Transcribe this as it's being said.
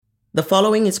The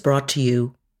following is brought to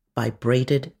you by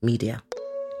Braided Media.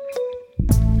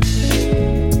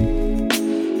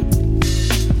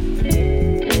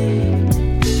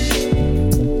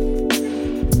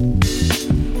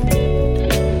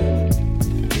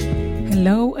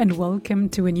 Hello and welcome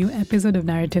to a new episode of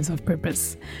Narratives of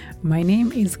Purpose. My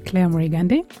name is Claire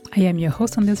Morigande. I am your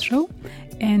host on this show,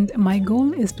 and my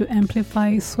goal is to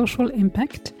amplify social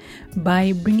impact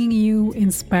by bringing you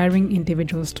inspiring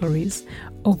individual stories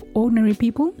of ordinary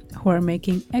people who are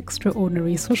making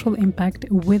extraordinary social impact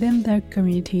within their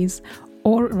communities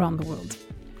or around the world.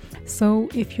 So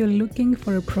if you're looking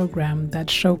for a program that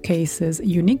showcases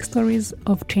unique stories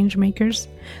of changemakers,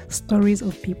 stories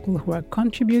of people who are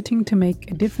contributing to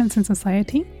make a difference in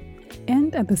society,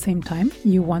 and at the same time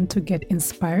you want to get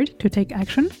inspired to take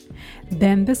action,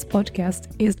 then this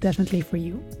podcast is definitely for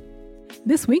you.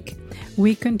 This week,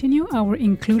 we continue our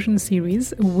inclusion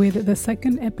series with the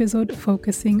second episode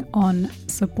focusing on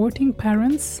supporting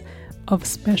parents of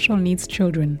special needs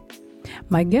children.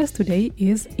 My guest today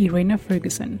is Irena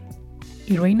Ferguson.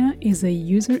 Irena is a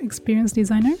user experience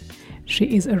designer. She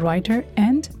is a writer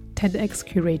and TEDx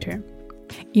curator.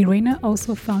 Irena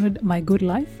also founded My Good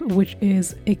Life, which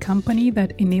is a company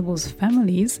that enables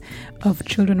families of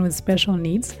children with special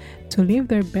needs to live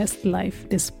their best life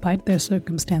despite their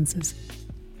circumstances.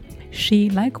 She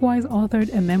likewise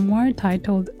authored a memoir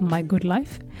titled My Good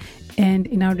Life, and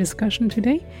in our discussion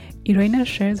today, Irena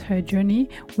shares her journey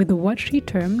with what she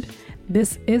termed,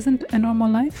 "This isn't a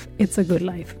normal life, it's a good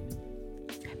life."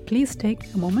 Please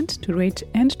take a moment to rate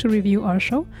and to review our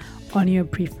show on your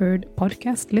preferred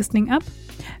podcast listening app.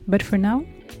 But for now,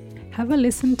 have a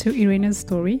listen to Irena's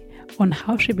story on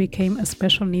how she became a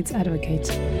special needs advocate.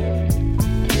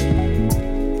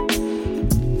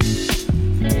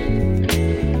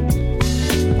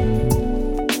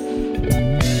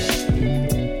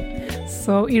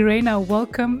 So Irena,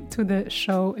 welcome to the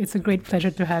show. It's a great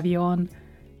pleasure to have you on.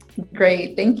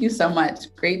 Great. Thank you so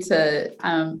much. Great to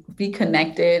be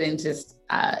connected and just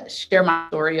share my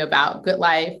story about Good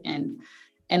Life and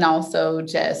also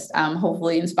just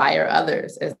hopefully inspire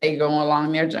others as they go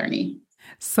along their journey.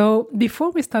 So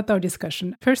before we start our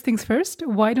discussion, first things first,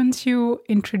 why don't you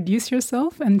introduce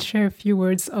yourself and share a few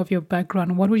words of your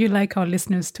background? What would you like our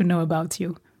listeners to know about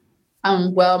you?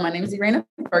 Well, my name is Irena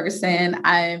Ferguson.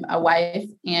 I'm a wife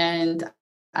and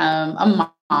a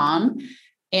mom.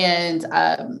 And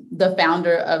the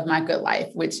founder of My Good Life,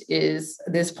 which is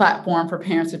this platform for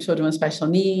parents of children with special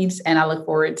needs. And I look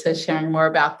forward to sharing more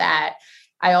about that.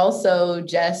 I also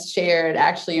just shared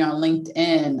actually on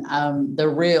LinkedIn the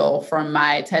reel from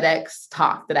my TEDx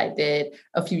talk that I did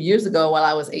a few years ago while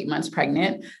I was 8 months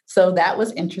pregnant. So that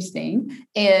was interesting.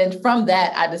 And from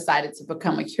that, I decided to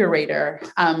become a curator.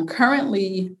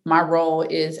 Currently, my role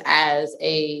is as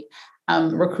a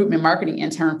recruitment marketing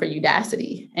intern for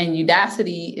Udacity. And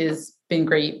Udacity has been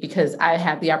great because I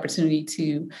had the opportunity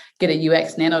to get a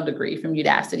UX nano degree from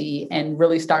Udacity and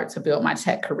really start to build my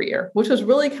tech career, which was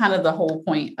really kind of the whole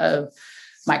point of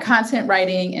my content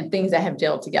writing and things that have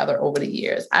gelled together over the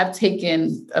years. I've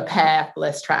taken a path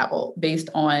less traveled based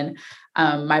on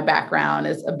my background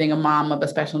as being a mom of a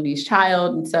special needs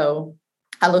child. And so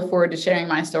I look forward to sharing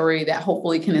my story that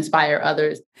hopefully can inspire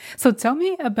others. So tell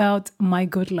me about My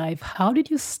Good Life. How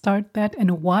did you start that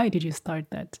and why did you start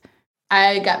that?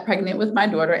 I got pregnant with my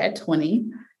daughter at 20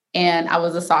 and I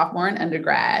was a sophomore in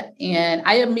undergrad. And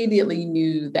I immediately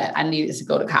knew that I needed to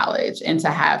go to college and to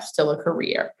have still a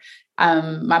career.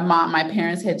 My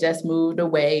parents had just moved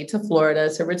away to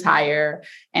Florida to retire.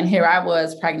 And here I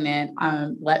was pregnant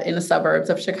in the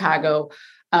suburbs of Chicago.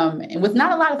 And with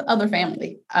not a lot of other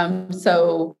family.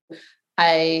 So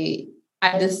I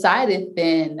decided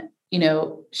then,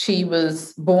 she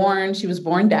was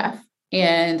born deaf.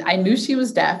 And I knew she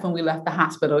was deaf when we left the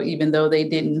hospital, even though they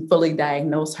didn't fully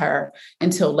diagnose her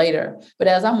until later. But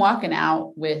as I'm walking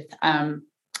out with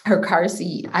her car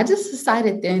seat, I just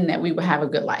decided then that we would have a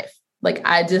good life. Like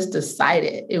I just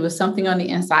decided it was something on the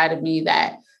inside of me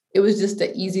that it was just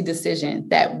an easy decision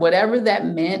that whatever that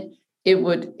meant, it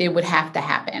would have to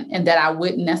happen and that I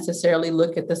wouldn't necessarily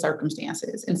look at the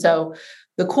circumstances. And so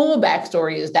the cool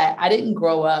backstory is that I didn't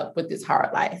grow up with this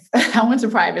hard life. I went to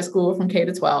private school from K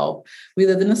to 12. We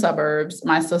lived in the suburbs.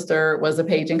 My sister was a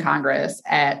page in Congress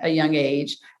at a young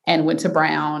age and went to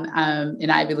Brown in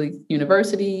Ivy League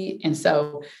University. And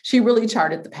so she really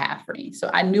charted the path for me. So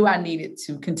I knew I needed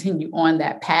to continue on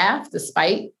that path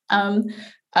despite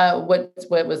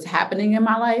what was happening in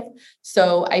my life.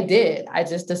 So I did. I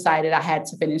just decided I had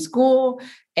to finish school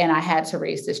and I had to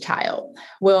raise this child.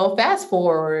 Well, fast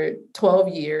forward 12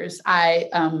 years, I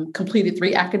completed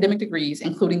 3 academic degrees,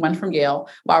 including one from Yale,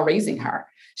 while raising her.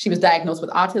 She was diagnosed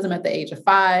with autism at the age of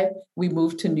 5. We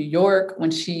moved to New York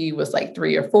when she was like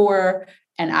 3 or 4.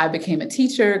 And I became a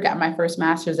teacher, got my first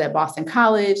master's at Boston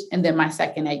College, and then my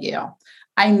second at Yale.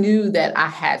 I knew that I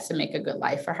had to make a good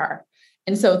life for her.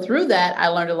 And so through that, I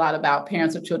learned a lot about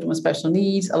parents of children with special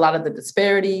needs, a lot of the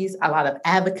disparities, a lot of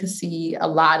advocacy, a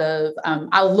lot of,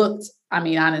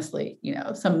 honestly,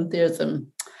 there's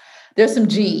some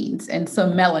genes and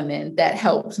some melanin that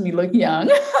helps me look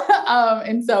young.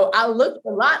 And so I looked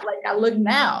a lot like I look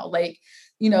now,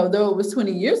 though it was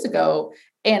 20 years ago.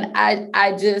 And I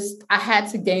had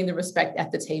to gain the respect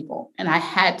at the table, and I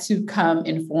had to come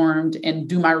informed and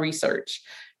do my research,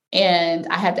 and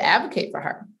I had to advocate for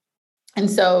her. And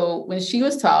so when she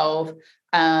was 12,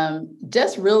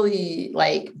 just really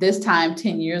like this time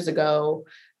 10 years ago,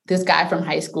 this guy from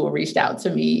high school reached out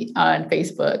to me on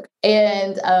Facebook,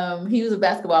 and he was a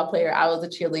basketball player. I was a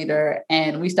cheerleader,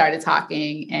 and we started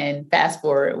talking, and fast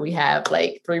forward, we have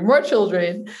like 3 more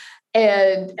children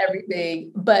and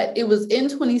everything. But it was in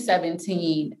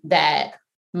 2017 that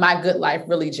my Good Life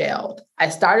really gelled. I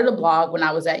started a blog when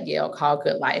I was at Yale called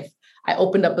Good Life. I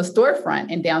opened up a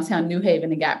storefront in downtown New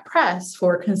Haven and got pressed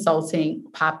for a consulting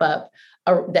pop-up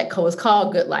that was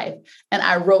called Good Life. And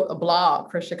I wrote a blog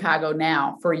for Chicago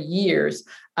Now for years,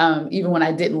 even when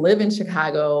I didn't live in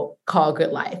Chicago, called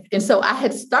Good Life. And so I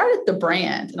had started the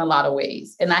brand in a lot of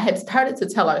ways, and I had started to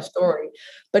tell our story.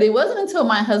 But it wasn't until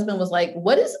my husband was like,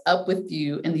 what is up with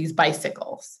you and these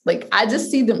bicycles? Like, I just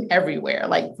see them everywhere,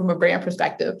 like from a brand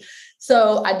perspective.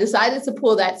 So I decided to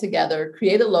pull that together,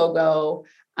 create a logo,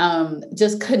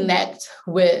 just connect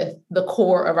with the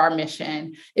core of our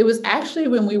mission. It was actually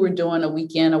when we were doing a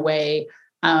weekend away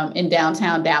in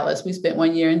downtown Dallas. We spent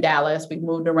 1 year in Dallas. We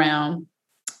moved around.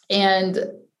 And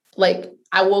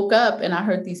I woke up and I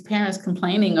heard these parents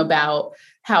complaining about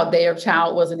how their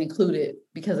child wasn't included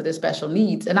because of their special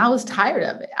needs. And I was tired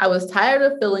of it. I was tired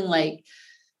of feeling like,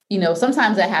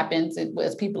 sometimes that happens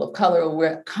as people of color,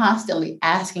 we're constantly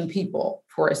asking people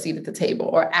for a seat at the table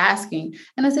or asking.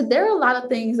 And I said, there are a lot of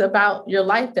things about your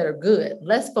life that are good.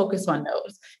 Let's focus on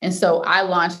those. And so I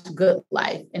launched Good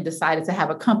Life and decided to have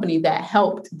a company that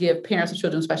helped give parents of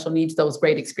children with special needs those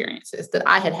great experiences that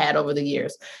I had had over the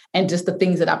years, and just the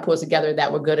things that I put together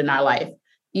that were good in our life,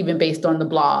 even based on the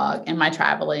blog and my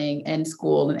traveling and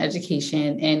school and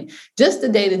education, and just the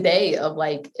day-to-day of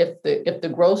if the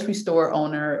grocery store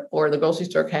owner or the grocery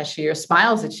store cashier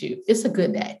smiles at you, it's a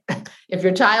good day. If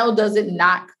your child doesn't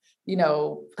knock,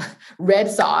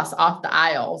 red sauce off the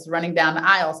aisles, running down the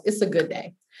aisles, it's a good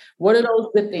day. What are those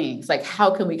good things?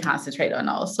 How can we concentrate on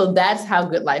those? So that's how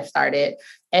Good Life started.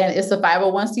 And it's a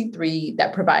 501c3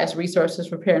 that provides resources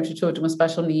for parents of children with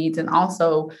special needs, and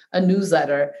also a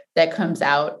newsletter that comes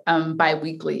out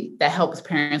bi-weekly that helps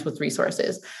parents with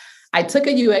resources. I took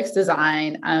a UX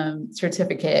design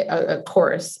certificate, a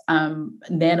course,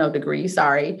 nano degree,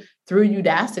 through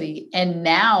Udacity. And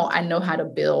now I know how to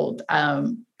build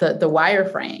the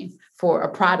wireframe for a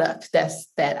product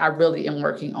that I really am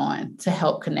working on to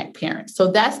help connect parents.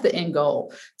 So that's the end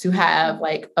goal, to have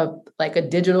a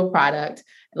digital product,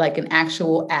 like an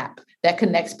actual app that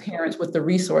connects parents with the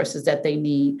resources that they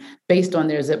need based on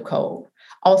their zip code.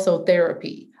 Also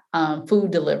therapy,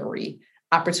 food delivery,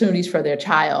 opportunities for their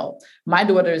child. My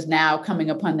daughter is now coming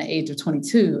upon the age of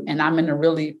 22, and I'm in a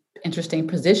really interesting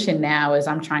position now as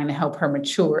I'm trying to help her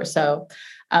mature. So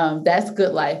that's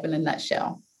Good Life in a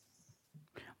nutshell.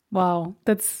 Wow,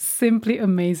 that's simply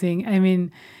amazing. I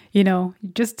mean,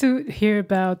 just to hear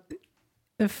about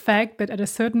the fact that at a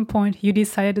certain point you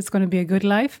decided it's going to be a good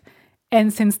life,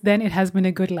 and since then it has been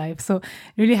a good life. So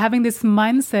really having this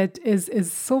mindset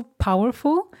is so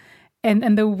powerful.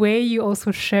 And the way you also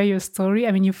share your story,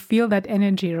 I mean, you feel that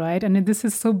energy, right? And this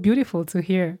is so beautiful to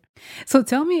hear. So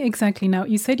tell me exactly now,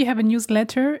 you said you have a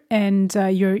newsletter and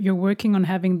you're working on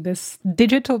having this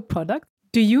digital product.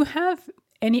 Do you have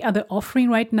any other offering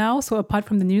right now? So apart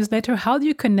from the newsletter, how do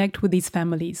you connect with these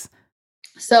families?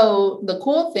 So the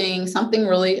cool thing, something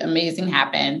really amazing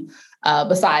happened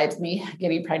besides me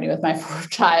getting pregnant with my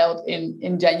 4th child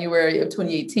in January of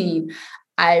 2018.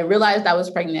 I realized I was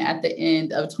pregnant at the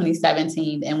end of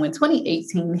 2017. And when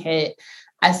 2018 hit,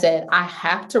 I said, I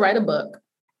have to write a book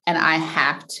and I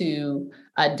have to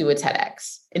do a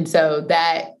TEDx. And so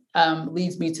that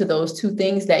leads me to those two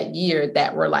things that year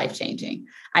that were life-changing.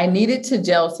 I needed to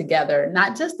gel together,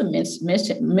 not just the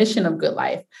mission of Good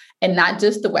Life and not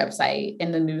just the website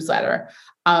and the newsletter.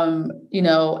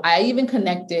 I even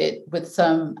connected with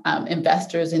some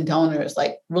investors and donors,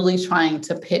 like really trying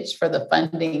to pitch for the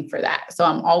funding for that. So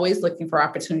I'm always looking for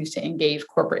opportunities to engage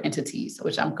corporate entities,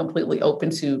 which I'm completely open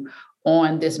to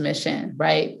on this mission,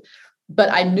 right?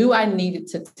 But I knew I needed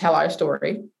to tell our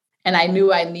story, and I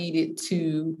knew I needed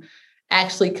to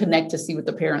actually connect to see what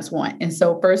the parents want. And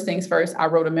so first things first, I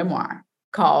wrote a memoir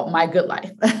called My Good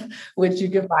Life, which you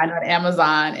can find on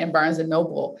Amazon and Barnes and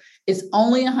Noble. It's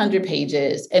only 100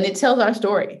 pages, and it tells our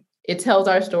story. It tells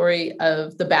our story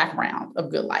of the background of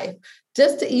Good Life,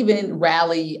 just to even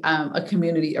rally a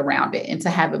community around it and to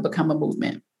have it become a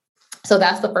movement. So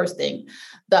that's the first thing.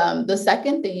 The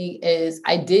second thing is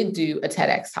I did do a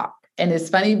TEDx talk. And it's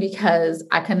funny because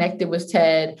I connected with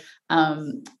Ted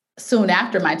soon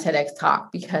after my TEDx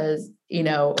talk, because,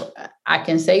 I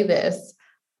can say this,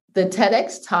 the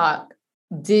TEDx talk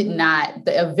the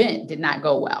event did not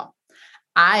go well.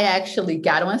 I actually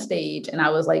got on stage and I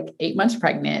was like 8 months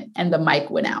pregnant and the mic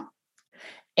went out.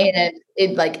 And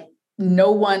it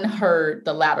no one heard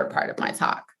the latter part of my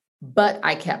talk, but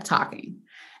I kept talking.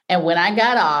 And when I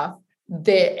got off,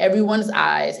 everyone's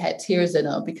eyes had tears in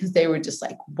them because they were just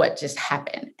like, what just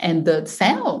happened? And the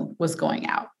sound was going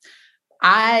out.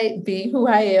 I, being who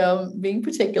I am, being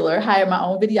particular, hired my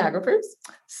own videographers.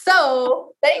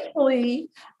 So thankfully,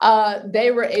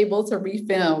 they were able to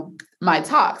refilm my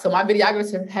talk. So my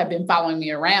videographers have been following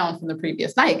me around from the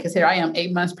previous night, because here I am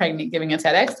 8 months pregnant giving a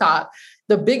TEDx talk,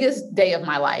 the biggest day of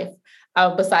my life,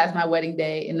 besides my wedding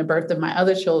day and the birth of my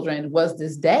other children, was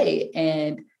this day.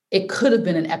 And it could have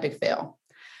been an epic fail.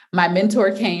 My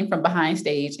mentor came from behind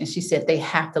stage and she said, they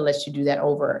have to let you do that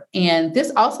over. And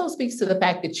this also speaks to the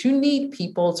fact that you need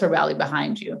people to rally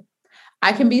behind you.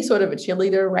 I can be sort of a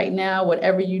cheerleader right now.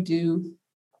 Whatever you do,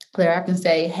 Claire, I can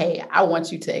say, hey, I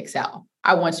want you to excel.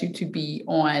 I want you to be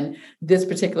on this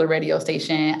particular radio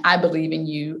station. I believe in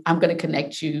you. I'm going to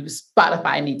connect you.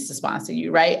 Spotify needs to sponsor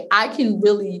you, right? I can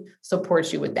really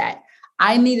support you with that.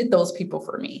 I needed those people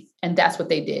for me. And that's what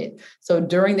they did. So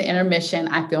during the intermission,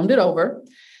 I filmed it over.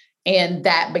 And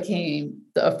that became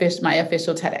my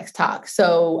official TEDx talk.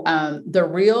 So the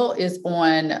reel is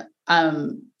on,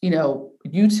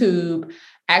 YouTube.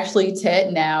 Actually,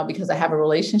 TED now, because I have a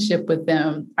relationship with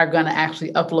them, are going to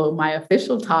actually upload my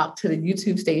official talk to the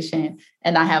YouTube station.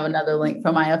 And I have another link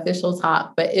for my official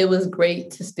talk. But it was great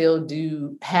to still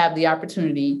have the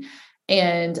opportunity.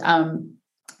 And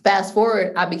fast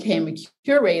forward, I became a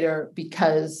curator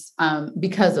because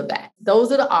of that.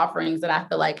 Those are the offerings that I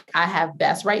feel like I have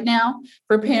best right now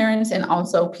for parents and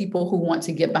also people who want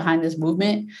to get behind this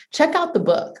movement. Check out the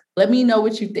book. Let me know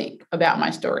what you think about my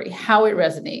story, how it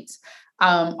resonates.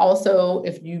 Also,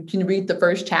 if you can read the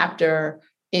first chapter,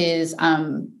 is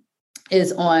on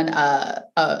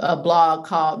a blog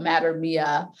called Matter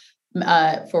Mia,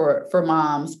 for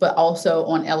moms, but also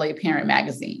on LA Parent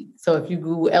Magazine. So if you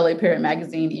Google LA Parent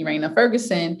Magazine, Irena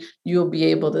Ferguson, you'll be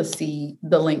able to see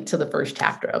the link to the first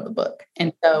chapter of the book.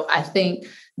 And so I think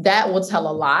that will tell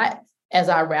a lot as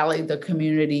I rally the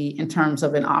community in terms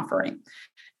of an offering.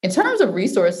 In terms of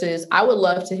resources, I would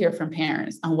love to hear from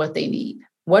parents on what they need.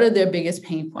 What are their biggest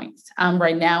pain points?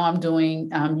 Right now, I'm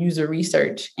doing user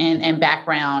research and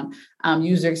background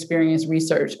user experience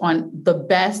research on the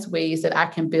best ways that I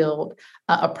can build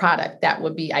a product that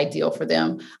would be ideal for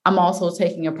them. I'm also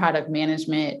taking a product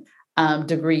management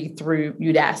degree through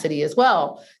Udacity as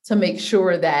well to make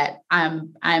sure that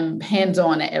I'm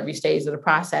hands-on at every stage of the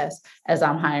process as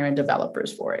I'm hiring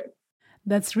developers for it.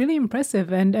 That's really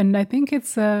impressive. And I think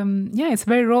it's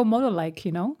very role model-like,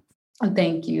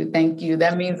 Thank you.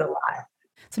 That means a lot.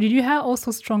 So did you have also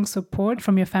strong support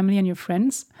from your family and your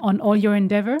friends on all your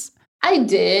endeavors? I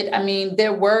did. I mean,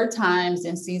 there were times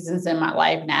and seasons in my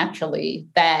life naturally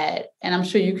that, and I'm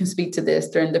sure you can speak to this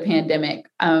during the pandemic,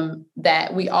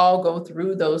 that we all go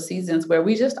through those seasons where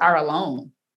we just are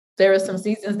alone. There are some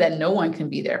seasons that no one can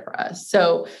be there for us.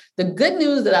 So the good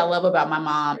news that I love about my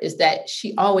mom is that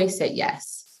she always said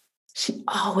yes. She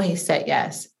always said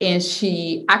yes. And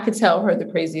I could tell her the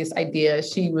craziest idea.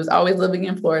 She was always living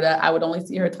in Florida. I would only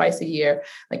see her twice a year.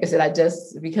 Like I said,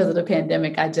 because of the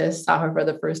pandemic, I just saw her for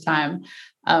the first time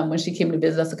when she came to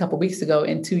visit us a couple of weeks ago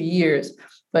in 2 years,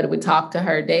 but we talked to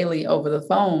her daily over the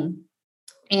phone.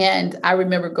 And I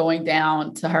remember going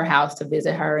down to her house to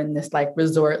visit her in this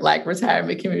resort,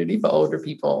 retirement community for older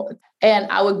people.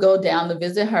 And I would go down to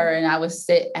visit her and I would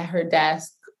sit at her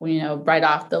desk, right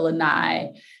off the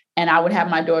lanai. And I would have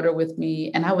my daughter with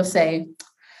me and I would say,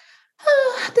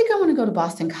 I think I want to go to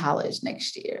Boston College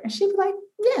next year. And she'd be like,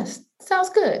 yes, sounds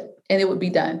good. And it would be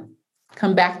done.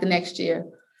 Come back the next year.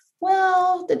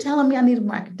 Well, they're telling me I need a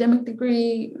more academic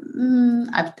degree.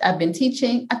 I've been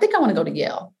teaching. I think I want to go to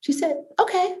Yale. She said,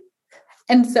 okay.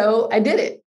 And so I did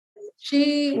it.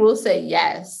 She will say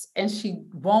yes, and she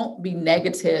won't be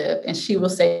negative, and she will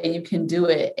say you can do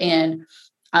it. And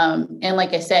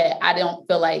like I said, I don't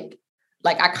feel like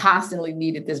I constantly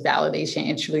needed this validation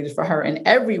and cheerleaders for her in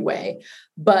every way,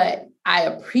 but I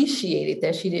appreciated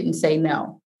that she didn't say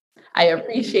no. I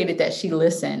appreciated that she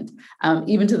listened,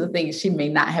 even to the things she may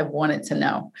not have wanted to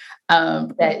know,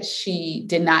 that she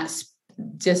did not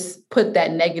just put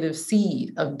that negative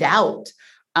seed of doubt,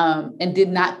 and did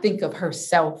not think of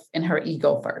herself and her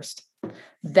ego first.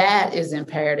 That is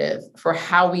imperative for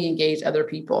how we engage other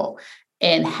people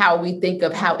and how we think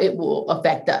of how it will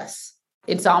affect us.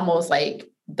 It's almost like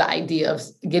the idea of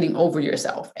getting over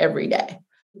yourself every day.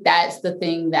 That's the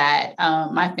thing that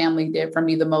my family did for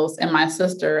me the most. And my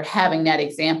sister, having that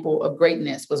example of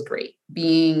greatness was great.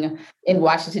 Being in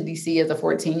Washington, D.C. as a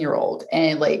 14-year-old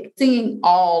and like seeing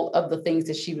all of the things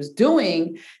that she was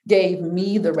doing gave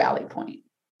me the rally point.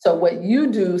 So what you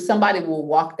do, somebody will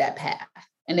walk that path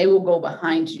and they will go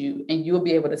behind you and you'll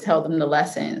be able to tell them the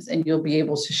lessons and you'll be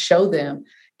able to show them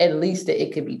at least that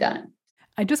it could be done.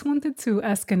 I just wanted to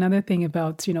ask another thing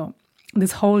about,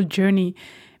 this whole journey,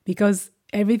 because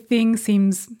everything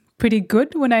seems pretty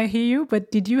good when I hear you, but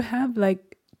did you have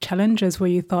like challenges where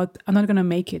you thought, I'm not going to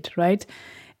make it, right?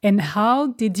 And how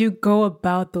did you go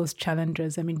about those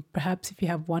challenges? I mean, perhaps if you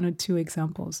have one or two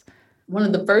examples. One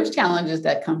of the first challenges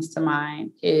that comes to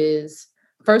mind is,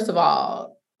 first of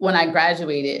all, when I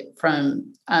graduated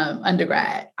from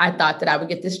undergrad, I thought that I would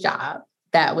get this job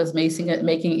that was making at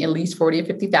least $40,000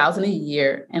 or $50,000 a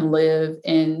year and live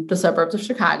in the suburbs of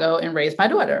Chicago and raise my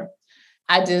daughter.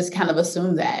 I just kind of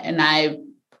assumed that. And I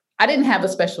didn't have a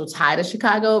special tie to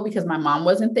Chicago because my mom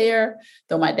wasn't there,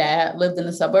 though my dad lived in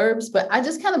the suburbs, but I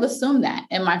just kind of assumed that.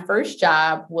 And my first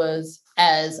job was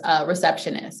as a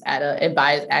receptionist at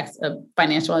a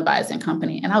financial advising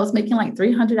company. And I was making like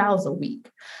 $300 a week,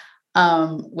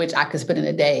 which I could spend in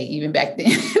a day, even back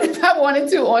then, if I wanted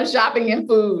to, on shopping and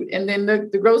food. And then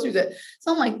the groceries.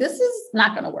 So I'm like, this is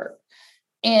not going to work.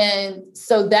 And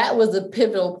so that was a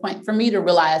pivotal point for me to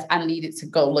realize I needed to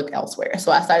go look elsewhere.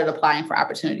 So I started applying for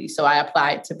opportunities. So I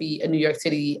applied to be a New York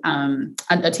City,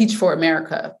 a Teach for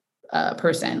America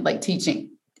person, like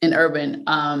teaching in urban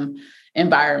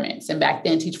environments. And back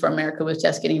then, Teach for America was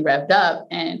just getting revved up.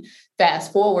 And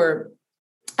fast forward,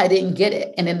 I didn't get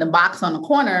it. And in the box on the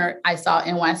corner, I saw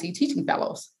NYC Teaching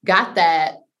Fellows. Got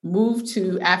that.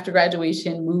 After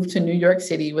graduation, moved to New York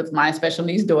City with my special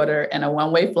needs daughter and a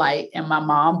one-way flight, and my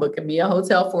mom booking me a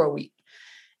hotel for a week.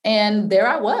 And there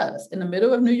I was in the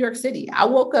middle of New York City. I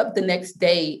woke up the next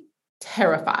day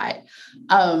terrified,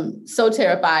 so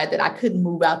terrified that I couldn't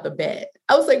move out the bed.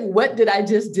 I was like, what did I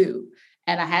just do?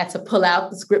 And I had to pull out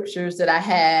the scriptures that I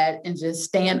had and just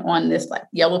stand on this like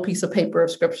yellow piece of paper of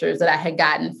scriptures that I had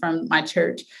gotten from my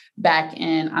church back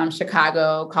in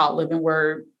Chicago called Living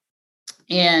Word.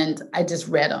 And I just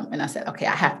read them and I said, okay,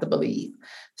 I have to believe.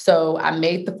 So I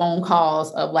made the phone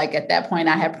calls of like, at that point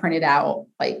I had printed out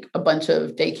like a bunch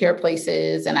of daycare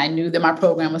places and I knew that my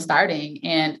program was starting.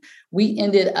 And we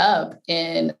ended up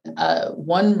in a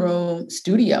one-room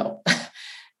studio.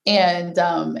 And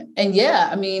yeah,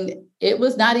 I mean, it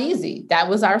was not easy. That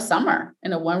was our summer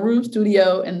in a one-room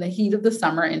studio in the heat of the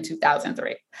summer in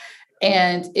 2003.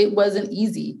 And it wasn't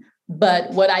easy.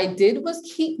 But what I did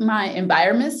was keep my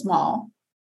environment small,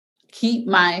 keep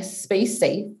my space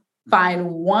safe,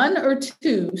 find one or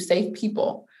two safe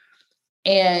people,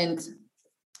 and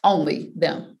only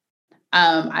them.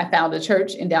 I found a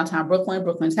church in downtown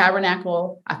Brooklyn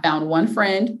Tabernacle. I found one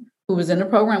friend who was in the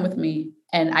program with me,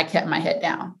 and I kept my head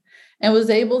down and was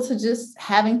able to just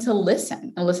having to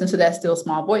listen to that still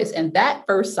small voice. And that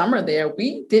first summer there,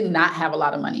 we did not have a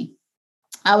lot of money.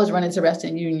 I was running to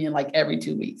Reston Union like every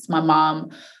 2 weeks. My mom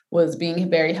was being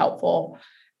very helpful.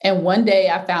 And one day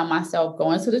I found myself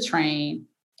going to the train.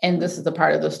 And this is the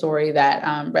part of the story that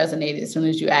resonated as soon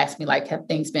as you asked me, like, have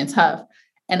things been tough?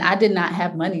 And I did not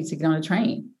have money to get on a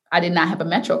train. I did not have a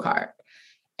Metro card.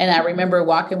 And I remember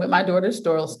walking with my daughter's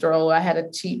stroller. I had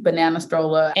a cheap banana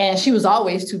stroller, and she was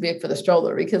always too big for the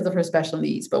stroller because of her special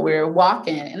needs. But we were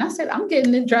walking, and I said, I'm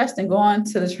getting it dressed and going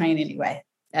to the train anyway,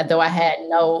 though I had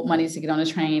no money to get on the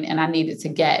train and I needed to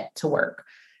get to work.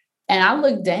 And I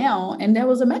looked down and there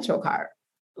was a Metro card,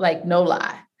 like no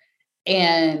lie.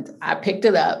 And I picked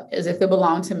it up as if it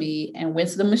belonged to me and went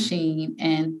to the machine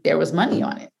and there was money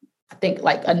on it. I think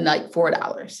like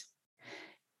 $4.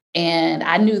 And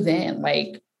I knew then,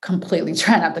 like, completely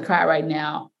try not to cry right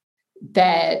now,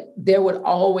 that there would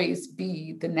always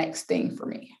be the next thing for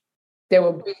me. There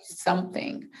would be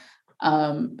something.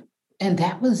 And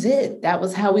that was it. That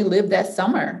was how we lived that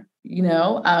summer,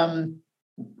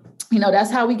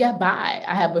 that's how we got by.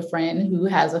 I have a friend who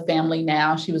has a family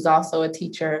now. She was also a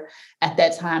teacher at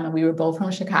that time, and we were both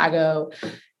from Chicago.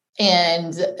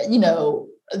 And,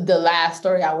 the last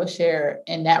story I will share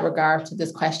in that regard to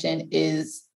this question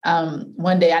is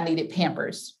one day I needed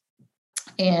Pampers.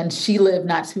 And she lived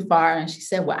not too far. And she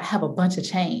said, well, I have a bunch of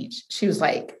change. She was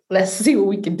like, let's see what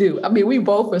we can do. I mean, we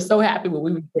both were so happy when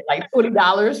we would get like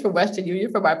 $20 from Western Union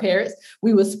from our parents.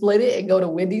 We would split it and go to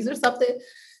Wendy's or something.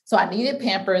 So I needed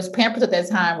Pampers. Pampers at that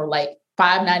time were like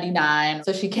 $5.99.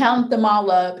 So she counted them all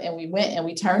up and we went and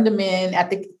we turned them in at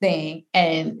the thing.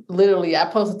 And literally, I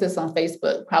posted this on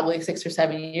Facebook probably 6 or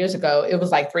 7 years ago. It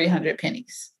was like 300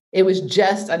 pennies. It was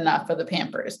just enough for the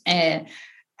Pampers. And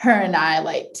her and I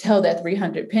like tell that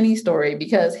 300 penny story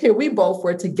because here we both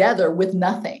were together with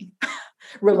nothing,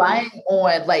 relying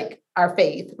on like our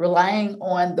faith, relying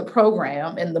on the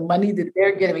program and the money that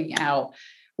they're giving out,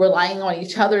 relying on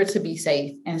each other to be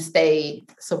safe and stay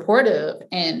supportive.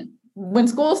 And when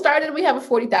school started, we have a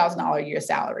 $40,000 a year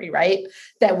salary, right?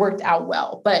 That worked out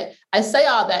well. But I say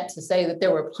all that to say that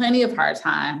there were plenty of hard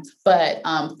times, but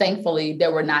thankfully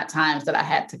there were not times that I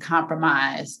had to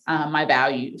compromise my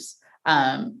values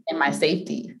and my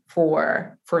safety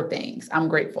for things. I'm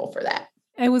grateful for that.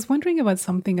 I was wondering about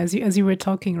something as you were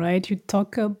talking, right? You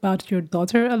talk about your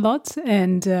daughter a lot,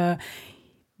 and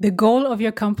the goal of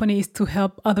your company is to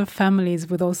help other families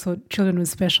with also children with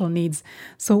special needs.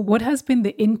 So what has been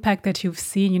the impact that you've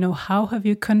seen? How have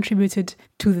you contributed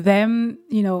to them,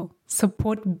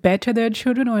 support better their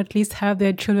children, or at least have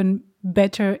their children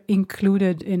better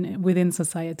included within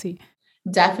society?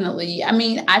 Definitely. I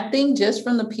mean, I think just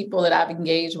from the people that I've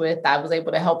engaged with, I was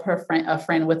able to help a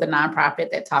friend with a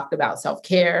nonprofit that talked about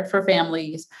self-care for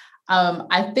families.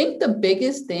 I think the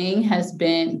biggest thing has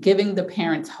been giving the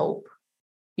parents hope.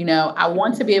 I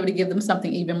want to be able to give them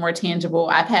something even more tangible.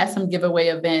 I've had some giveaway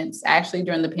events. Actually,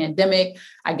 during the pandemic,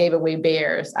 I gave away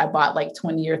bears. I bought like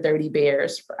 20 or 30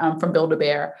 bears from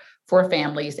Build-A-Bear for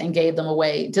families and gave them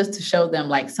away just to show them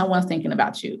like someone's thinking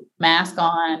about you. Mask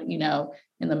on,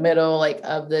 in the middle like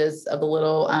of the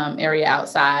little area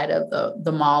outside of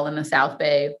the mall in the South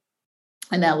Bay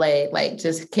in LA, like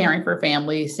just caring for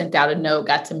families, sent out a note,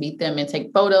 got to meet them and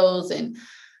take photos and,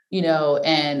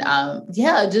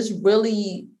 just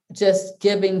really just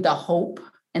giving the hope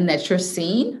and that you're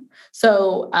seen.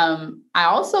 So I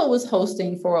also was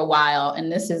hosting for a while,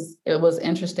 and it was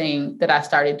interesting that I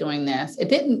started doing this. It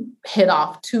didn't hit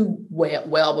off too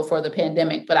well before the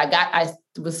pandemic, but I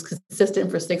was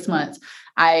consistent for 6 months.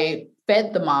 I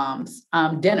fed the moms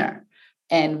dinner,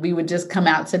 and we would just come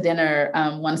out to dinner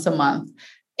once a month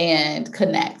and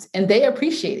connect. And they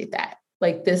appreciated that.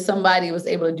 Like somebody was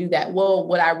able to do that. Well,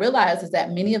 what I realized is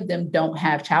that many of them don't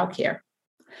have childcare.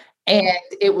 And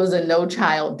it was a no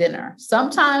child dinner.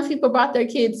 Sometimes people brought their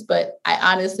kids, but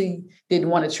I honestly didn't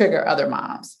want to trigger other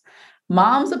moms.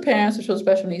 Moms of parents with children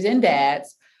with special needs and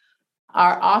dads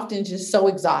are often just so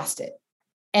exhausted.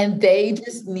 And they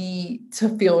just need to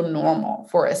feel normal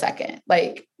for a second.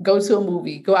 Like go to a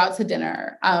movie, go out to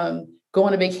dinner, go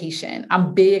on a vacation.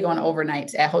 I'm big on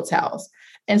overnights at hotels.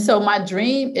 And so my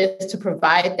dream is to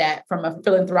provide that from a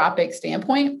philanthropic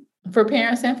standpoint for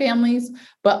parents and families,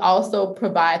 but also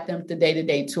provide them the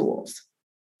day-to-day tools.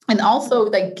 And also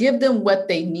like give them what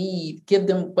they need, give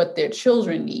them what their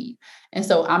children need. And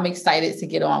so I'm excited to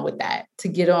get on with that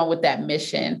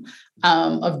mission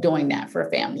of doing that for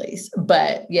families.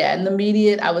 But yeah, in the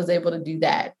immediate, I was able to do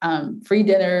that. Free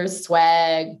dinners,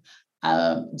 swag,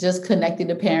 just connecting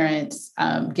to parents,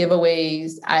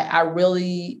 giveaways. I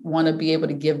really want to be able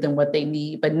to give them what they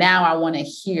need, but now I want to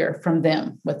hear from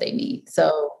them what they need.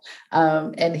 So,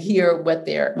 and hear what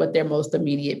their most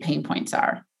immediate pain points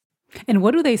are. And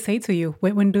what do they say to you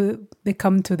when do they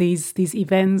come to these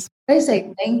events? They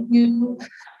say, thank you.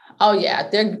 Oh yeah,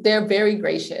 they're very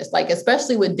gracious, like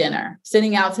especially with dinner,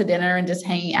 sitting out to dinner and just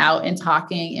hanging out and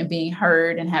talking and being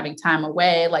heard and having time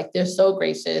away. Like they're so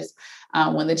gracious.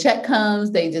 When the check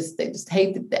comes, they just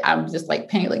hate that. I'm just like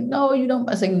paying, like, no, you don't.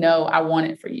 I say, no, I want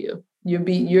it for you.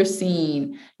 You're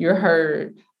seen, you're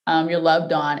heard, you're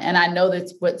loved on. And I know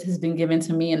that's what has been given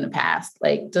to me in the past.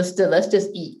 Like let's just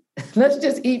eat. Let's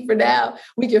just eat for now.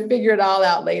 We can figure it all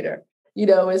out later.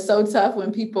 It's so tough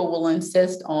when people will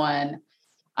insist on,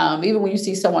 even when you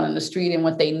see someone on the street and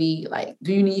what they need, like,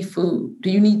 do you need food? Do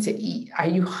you need to eat? Are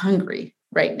you hungry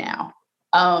right now?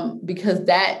 Because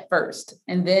that first,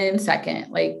 and then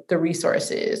second, like the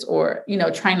resources, or,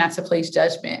 trying not to place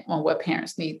judgment on what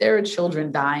parents need. There are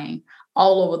children dying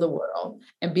all over the world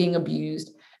and being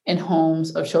abused in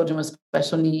homes of children with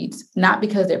special needs, not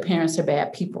because their parents are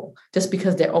bad people, just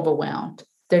because they're overwhelmed.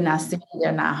 They're not seen,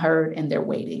 they're not heard, and they're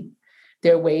waiting.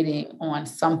 They're waiting on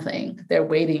something. They're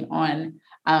waiting on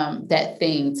that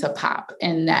thing to pop,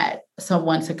 and that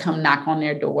someone to come knock on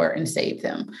their door and save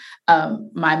them.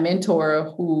 My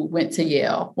mentor, who went to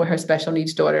Yale with her special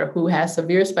needs daughter, who has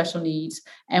severe special needs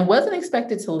and wasn't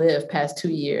expected to live past 2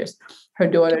 years. Her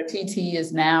daughter, TT,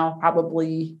 is now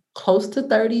probably close to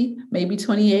 30, maybe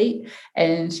 28,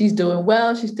 and she's doing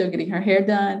well. She's still getting her hair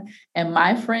done. And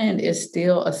my friend is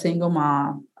still a single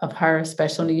mom of her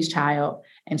special needs child,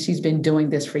 and she's been doing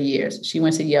this for years. She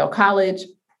went to Yale College,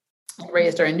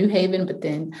 raised her in New Haven, but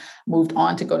then moved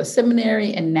on to go to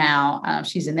seminary. And now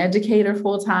she's an educator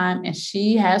full time. And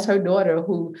she has her daughter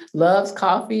who loves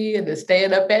coffee and is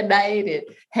staying up at night and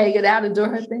hanging out and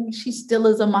doing her thing. She still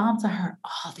is a mom to her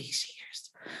all these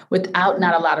years without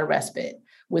not a lot of respite,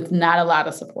 with not a lot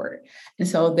of support. And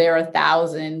so there are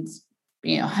thousands,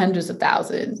 hundreds of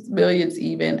thousands, millions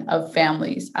even of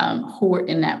families who are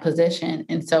in that position.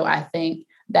 And so I think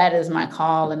that is my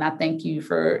call. And I thank you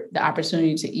for the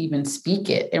opportunity to even speak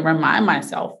it and remind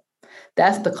myself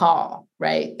that's the call,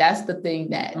 right? That's the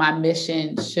thing that my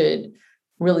mission should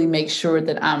really make sure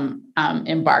that I'm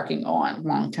embarking on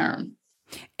long term.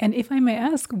 And if I may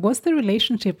ask, what's the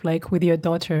relationship like with your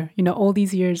daughter, all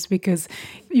these years? Because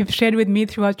you've shared with me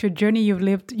throughout your journey, you've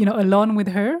lived, alone with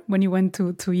her when you went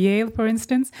to Yale, for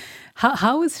instance.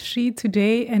 How is she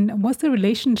today? And what's the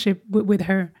relationship with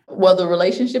her? Well, the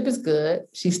relationship is good.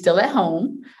 She's still at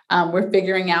home. We're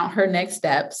figuring out her next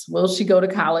steps. Will she go to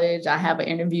college? I have an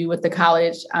interview with the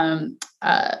college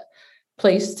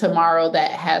place tomorrow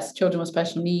that has children with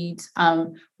special needs.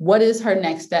 What is her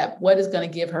next step? What is going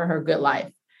to give her good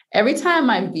life? Every time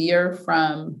I veer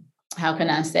from,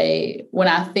 when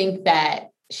I think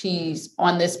that she's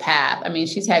on this path,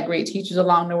 she's had great teachers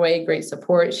along the way, great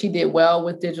support. She did well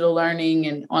with digital learning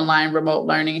and online remote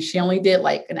learning. She only did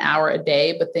like an hour a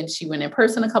day, but then she went in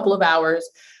person a couple of hours.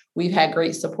 We've had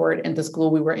great support in the school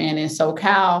we were in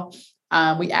SoCal.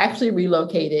 We actually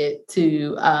relocated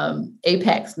to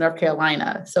Apex, North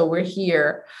Carolina. So we're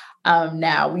here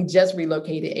now. We just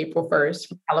relocated April 1st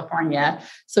from California.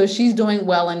 So she's doing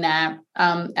well in that,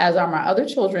 as are my other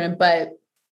children. But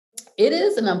it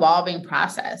is an evolving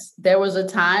process. There was a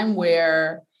time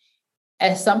where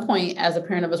at some point as a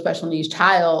parent of a special needs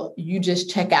child, you just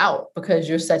check out because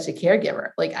you're such a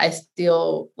caregiver. Like I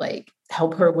still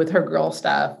help her with her girl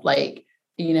stuff.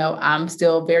 I'm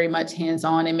still very much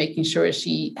hands-on and making sure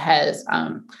she has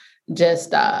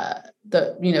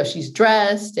she's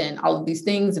dressed and all of these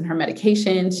things and her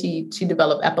medication. She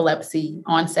developed epilepsy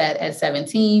onset at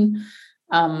 17.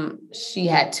 She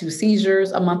had 2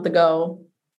 seizures a month ago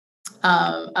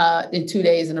in 2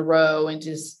 days in a row, and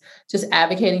just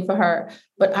advocating for her.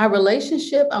 But our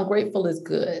relationship, I'm grateful, is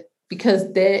good because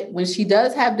when she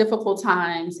does have difficult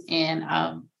times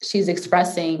and she's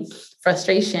expressing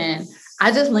frustration,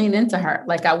 I just lean into her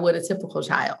like I would a typical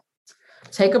child.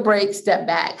 Take a break, step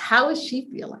back. How is she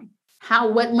feeling?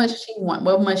 What must she want?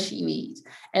 What must she need?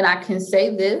 And I can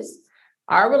say this,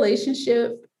 our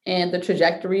relationship and the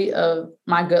trajectory of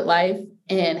my good life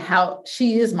and how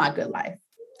she is my good life.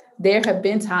 There have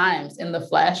been times in the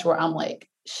flesh where I'm like,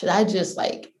 should I just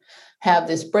have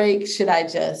this break? Should I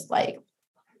just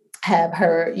have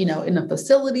her, in a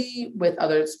facility with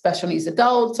other special needs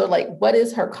adults, or what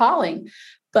is her calling?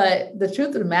 But the truth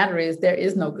of the matter is there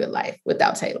is no good life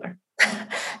without Taylor.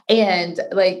 And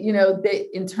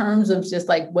in terms of just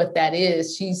what that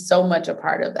is, she's so much a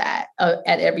part of that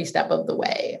at every step of the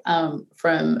way,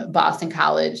 from Boston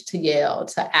College to Yale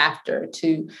to after,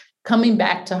 to coming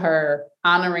back to her,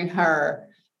 honoring her,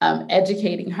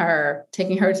 educating her,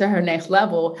 taking her to her next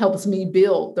level helps me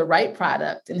build the right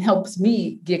product and helps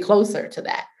me get closer to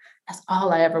that. That's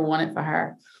all I ever wanted for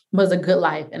her, was a good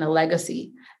life and a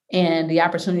legacy, and the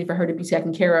opportunity for her to be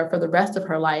taken care of for the rest of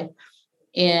her life,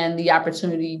 and the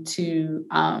opportunity to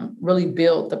really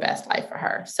build the best life for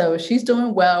her. So she's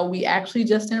doing well. We actually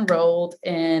just enrolled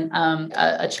in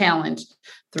a challenge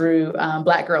through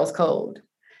Black Girls Code.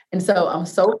 And so I'm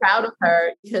so proud of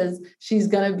her because she's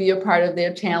going to be a part of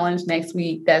their challenge next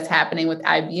week that's happening with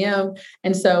IBM.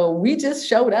 And so we just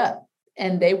showed up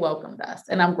and they welcomed us,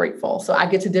 and I'm grateful. So I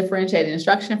get to differentiate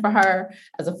instruction for her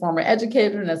as a former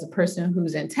educator and as a person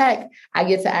who's in tech. I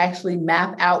get to actually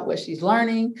map out what she's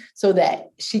learning so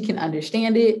that she can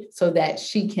understand it, so that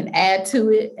she can add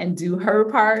to it and do her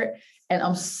part. And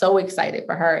I'm so excited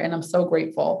for her. And I'm so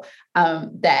grateful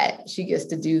that she gets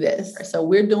to do this. So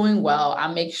we're doing well. I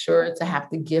make sure to have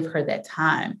to give her that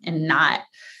time and not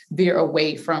veer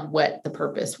away from what the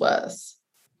purpose was.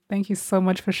 Thank you so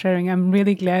much for sharing. I'm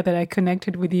really glad that I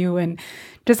connected with you. And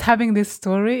just having this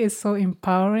story is so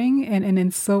empowering and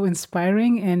it's so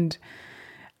inspiring. And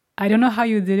I don't know how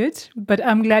you did it, but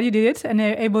I'm glad you did it and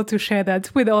are able to share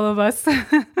that with all of us.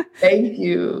 Thank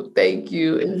you. Thank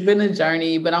you. It's been a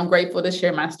journey, but I'm grateful to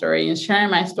share my story. And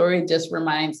sharing my story just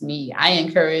reminds me, I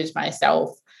encourage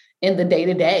myself in the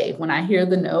day-to-day when I hear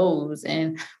the no's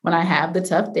and when I have the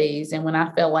tough days and when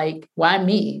I feel like, why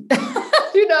me?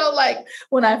 Like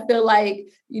when I feel like,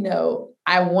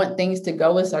 I want things to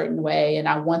go a certain way and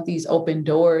I want these open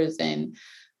doors and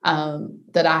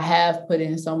that I have put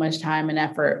in so much time and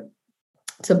effort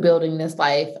to building this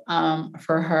life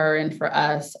for her and for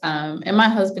us. And my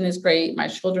husband is great. My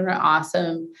children are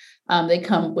awesome. They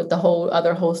come with the whole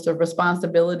other host of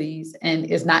responsibilities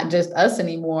and it's not just us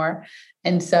anymore.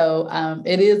 And so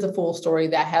it is a full story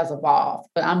that has evolved,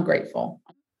 but I'm grateful.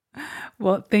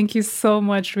 Well, thank you so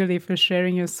much, really, for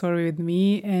sharing your story with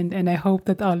me. And I hope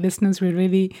that our listeners will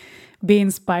really be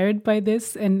inspired by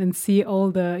this and see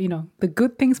all the, the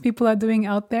good things people are doing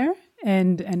out there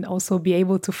and also be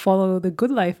able to follow the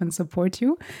good life and support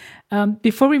you.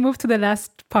 Before we move to the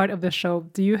last part of the show,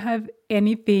 do you have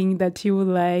anything that you would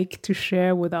like to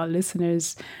share with our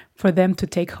listeners for them to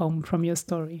take home from your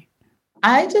story?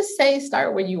 I just say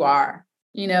start where you are.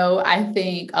 I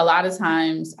think a lot of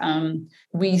times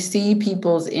we see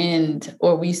people's end,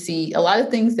 or we see a lot of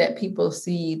things that people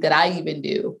see that I even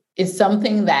do. It's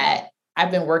something that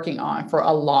I've been working on for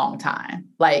a long time,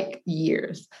 like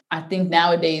years. I think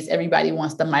nowadays everybody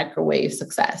wants the microwave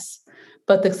success,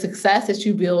 but the success that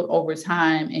you build over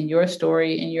time in your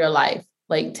story, in your life,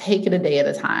 like take it a day at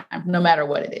a time, no matter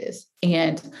what it is,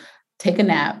 and take a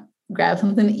nap, grab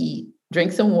something to eat,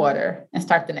 drink some water, and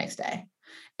start the next day.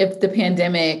 If the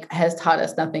pandemic has taught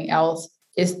us nothing else,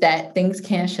 it's that things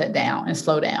can shut down and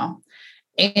slow down.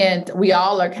 And we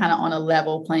all are kind of on a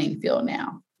level playing field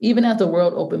now. Even as the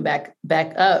world opened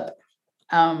back up,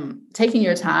 taking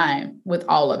your time with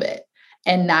all of it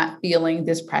and not feeling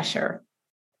this pressure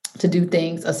to do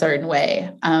things a certain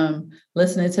way,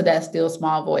 listening to that still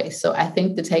small voice. So I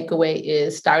think the takeaway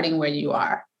is starting where you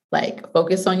are. Like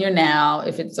focus on your now,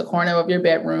 if it's a corner of your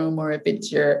bedroom or if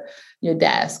it's your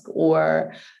desk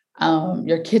or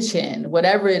your kitchen,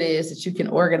 whatever it is that you can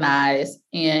organize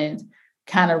and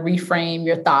kind of reframe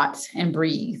your thoughts and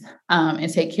breathe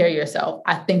and take care of yourself.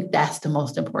 I think that's the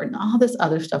most important. All this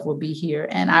other stuff will be here.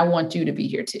 And I want you to be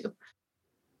here too.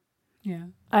 Yeah,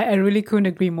 I really couldn't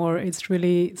agree more. It's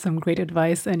really some great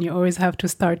advice. And you always have to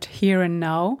start here and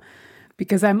now,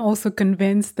 because I'm also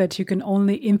convinced that you can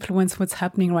only influence what's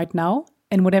happening right now,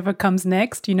 and whatever comes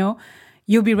next,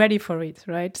 you'll be ready for it,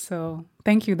 right? So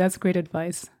thank you. That's great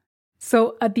advice.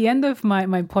 So at the end of my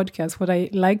podcast,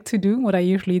 what I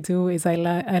usually do is I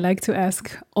like to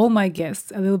ask all my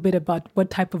guests a little bit about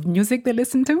what type of music they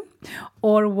listen to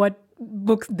or what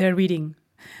books they're reading.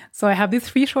 So I have these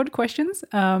 3 short questions.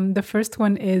 The first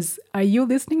one is, are you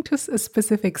listening to a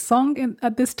specific song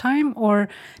at this time, or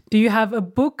do you have a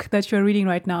book that you're reading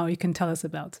right now you can tell us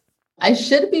about? I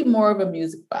should be more of a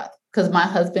music buff because my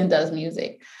husband does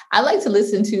music. I like to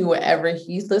listen to whatever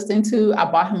he's listening to. I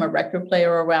bought him a record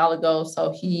player a while ago.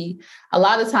 So a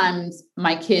lot of times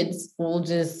my kids will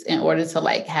just, in order to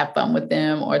like have fun with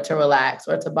them or to relax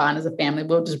or to bond as a family,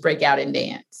 we'll just break out and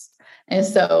dance. And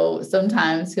so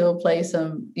sometimes he'll play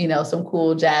some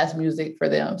cool jazz music for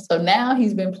them. So now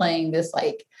he's been playing this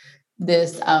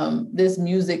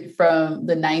music from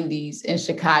the 90s in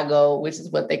Chicago, which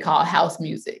is what they call house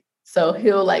music. So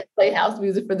he'll like play house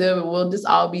music for them and we'll just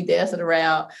all be dancing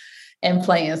around and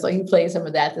playing. So he played some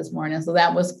of that this morning. So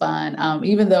that was fun.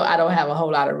 Even though I don't have a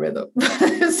whole lot of rhythm.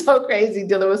 It's so crazy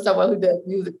dealing with someone who does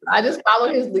music. I just follow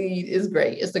his lead. It's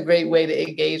great. It's a great way to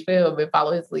engage with him and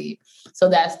follow his lead. So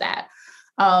that's that.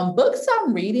 Books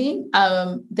I'm reading.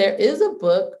 There is a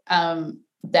book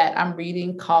that I'm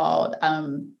reading called,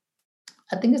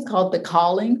 I think it's called The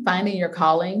Calling, Finding Your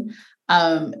Calling,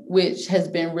 which has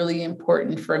been really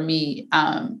important for me.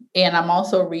 And I'm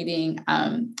also reading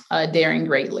Daring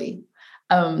Greatly.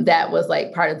 That was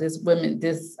like part of this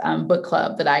book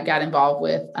club that I got involved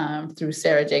with through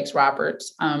Sarah Jakes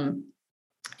Roberts. And,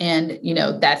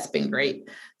 that's been great.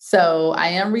 So I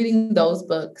am reading those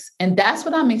books, and that's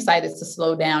what I'm excited to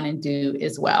slow down and do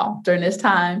as well during this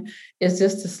time, is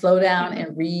just to slow down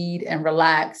and read and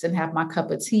relax and have my cup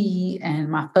of tea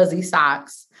and my fuzzy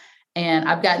socks. And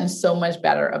I've gotten so much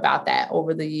better about that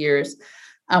over the years.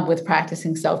 with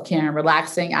practicing self-care and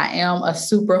relaxing. I am a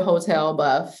super hotel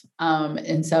buff.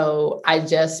 And so I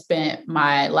just spent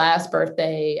my last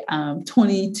birthday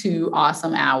 22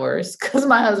 awesome hours because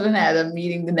my husband had a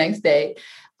meeting the next day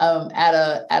at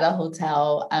a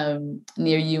hotel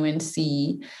near UNC.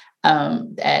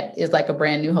 That is like a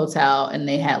brand new hotel, and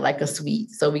they had like a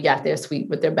suite. So we got their suite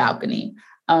with their balcony.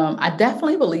 I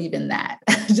definitely believe in that,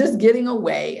 just getting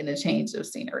away and a change of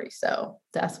scenery. So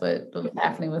that's what's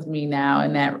happening with me now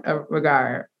in that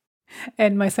regard.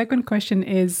 And my second question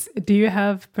is, do you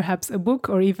have perhaps a book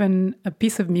or even a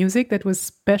piece of music that was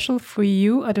special for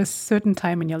you at a certain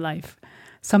time in your life?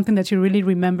 Something that you really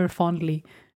remember fondly?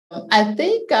 I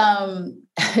think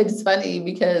it's funny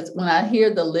because when I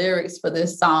hear the lyrics for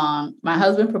this song, my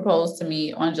husband proposed to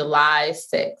me on July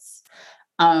 6th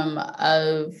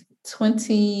of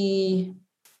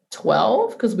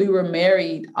 2012, because we were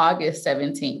married August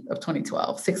 17th of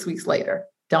 2012, 6 weeks later.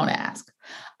 Don't ask.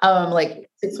 Like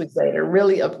 6 weeks later,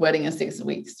 really a wedding in 6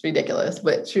 weeks. Ridiculous,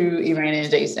 but true, Irena and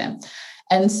Jason.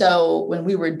 And so when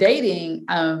we were dating,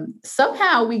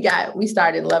 somehow we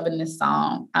started loving this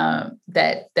song,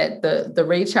 that the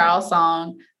Ray Charles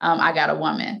song, I Got a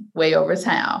Woman Way Over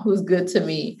Town, who's good to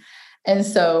me. And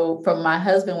so from my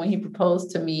husband, when he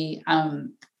proposed to me,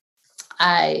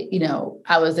 I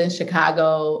was in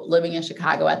Chicago, living in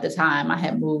Chicago at the time. I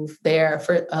had moved there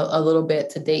for a little bit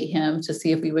to date him, to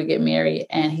see if we would get married.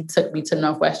 And he took me to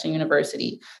Northwestern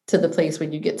University, to the place where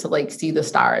you get to like see the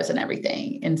stars and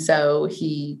everything. And so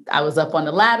I was up on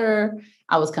the ladder.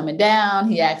 I was coming down.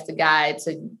 He asked the guy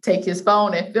to take his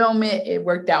phone and film it. It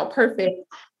worked out perfect.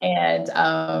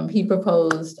 And he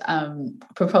proposed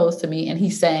to me, and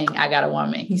he sang I Got a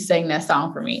Woman. He sang that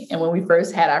song for me. And when we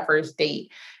first had our first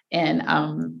date, and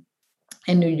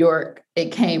in New York,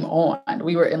 it came on.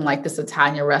 We were in like this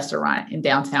Italian restaurant in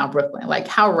downtown Brooklyn, like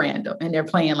how random. And they're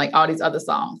playing like all these other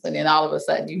songs. And then all of a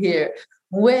sudden you hear,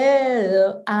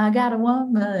 well, I got a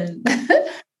woman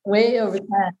way over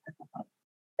time.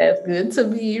 That's good to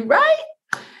me, right?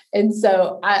 And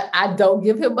so I don't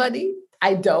give him money.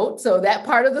 I don't. So that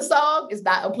part of the song is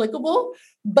not applicable,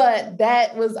 but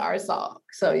that was our song.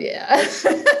 So yeah.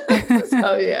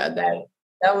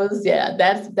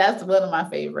 That's one of my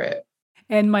favorite.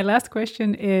 And my last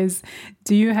question is,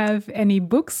 do you have any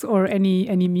books or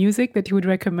any music that you would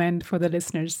recommend for the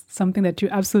listeners? Something that you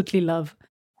absolutely love?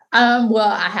 Well,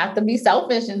 I have to be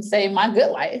selfish and say My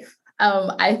Good Life.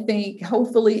 I think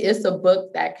hopefully it's a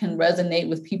book that can resonate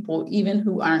with people, even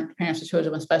who aren't parents of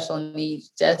children with special needs,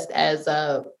 just as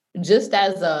a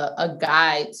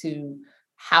guide to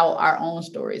how our own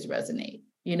stories resonate.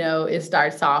 You know, it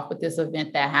starts off with this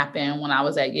event that happened when I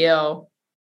was at Yale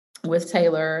with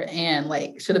Taylor, and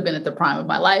like should have been at the prime of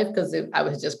my life because I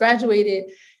was just graduated,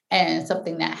 and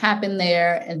something that happened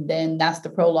there. And then that's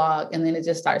the prologue. And then it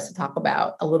just starts to talk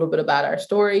about a little bit about our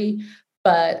story,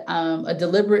 but a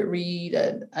deliberate read,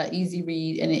 an easy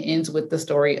read, and it ends with the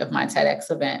story of my TEDx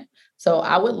event. So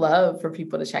I would love for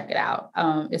people to check it out.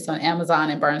 It's on Amazon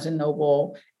and Barnes &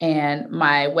 Noble. And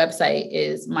my website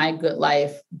is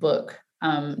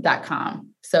mygoodlifebook.com.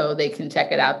 So they can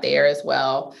check it out there as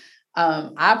well.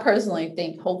 I personally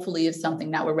think hopefully it's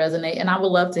something that would resonate, and I would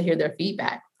love to hear their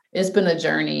feedback. It's been a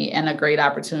journey and a great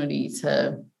opportunity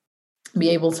to be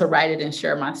able to write it and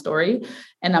share my story.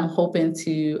 And I'm hoping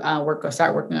to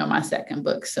start working on my second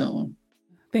book soon.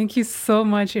 Thank you so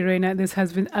much, Irena. This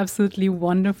has been absolutely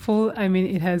wonderful. I mean,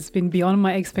 it has been beyond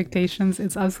my expectations.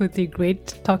 It's absolutely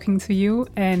great talking to you.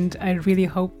 And I really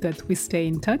hope that we stay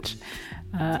in touch.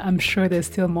 I'm sure there's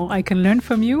still more I can learn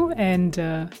from you. And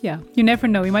you never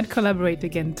know. We might collaborate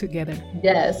again together.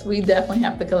 Yes, we definitely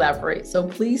have to collaborate. So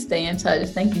please stay in touch.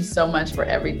 Thank you so much for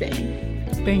everything.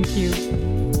 Thank you.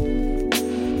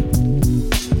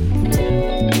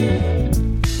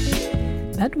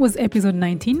 That was episode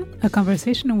 19, a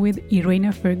conversation with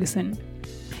Irena Ferguson.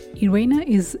 Irena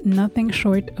is nothing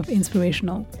short of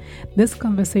inspirational. This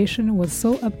conversation was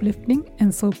so uplifting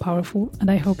and so powerful, and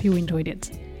I hope you enjoyed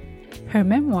it. Her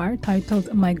memoir,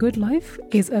 titled My Good Life,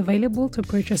 is available to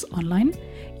purchase online.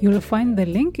 You'll find the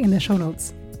link in the show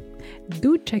notes.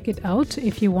 Do check it out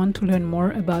if you want to learn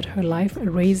more about her life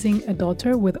raising a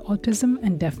daughter with autism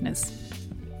and deafness.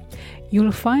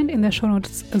 You'll find in the show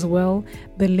notes as well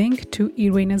the link to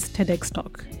Irena's TEDx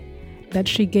talk that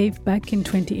she gave back in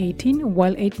 2018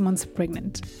 while 8 months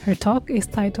pregnant. Her talk is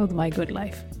titled My Good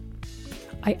Life.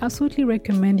 I absolutely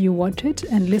recommend you watch it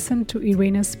and listen to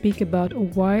Irena speak about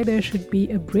why there should be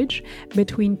a bridge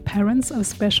between parents of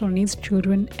special needs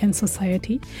children and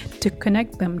society to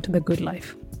connect them to the good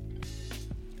life.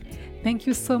 Thank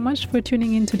you so much for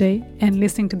tuning in today and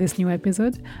listening to this new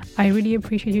episode. I really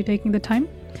appreciate you taking the time.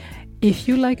 If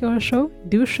you like our show,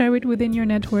 do share it within your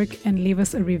network and leave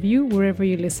us a review wherever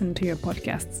you listen to your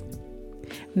podcasts.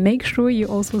 Make sure you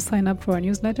also sign up for our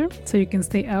newsletter so you can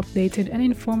stay updated and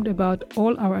informed about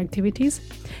all our activities.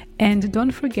 And don't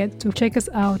forget to check us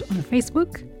out on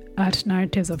Facebook at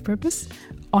Narratives of Purpose,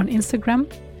 on Instagram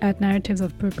at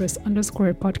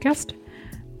narrativesofpurpose_podcast,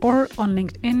 or on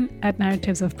LinkedIn at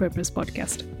Narratives of Purpose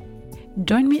Podcast.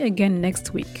 Join me again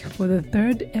next week for the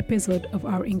third episode of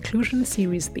our inclusion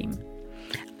series theme.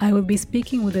 I will be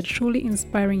speaking with a truly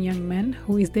inspiring young man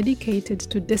who is dedicated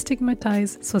to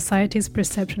destigmatize society's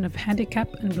perception of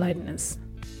handicap and blindness.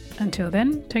 Until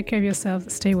then, take care of yourself,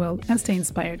 stay well, and stay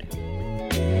inspired.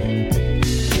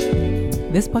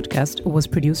 This podcast was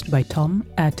produced by Tom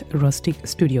at Rustic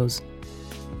Studios.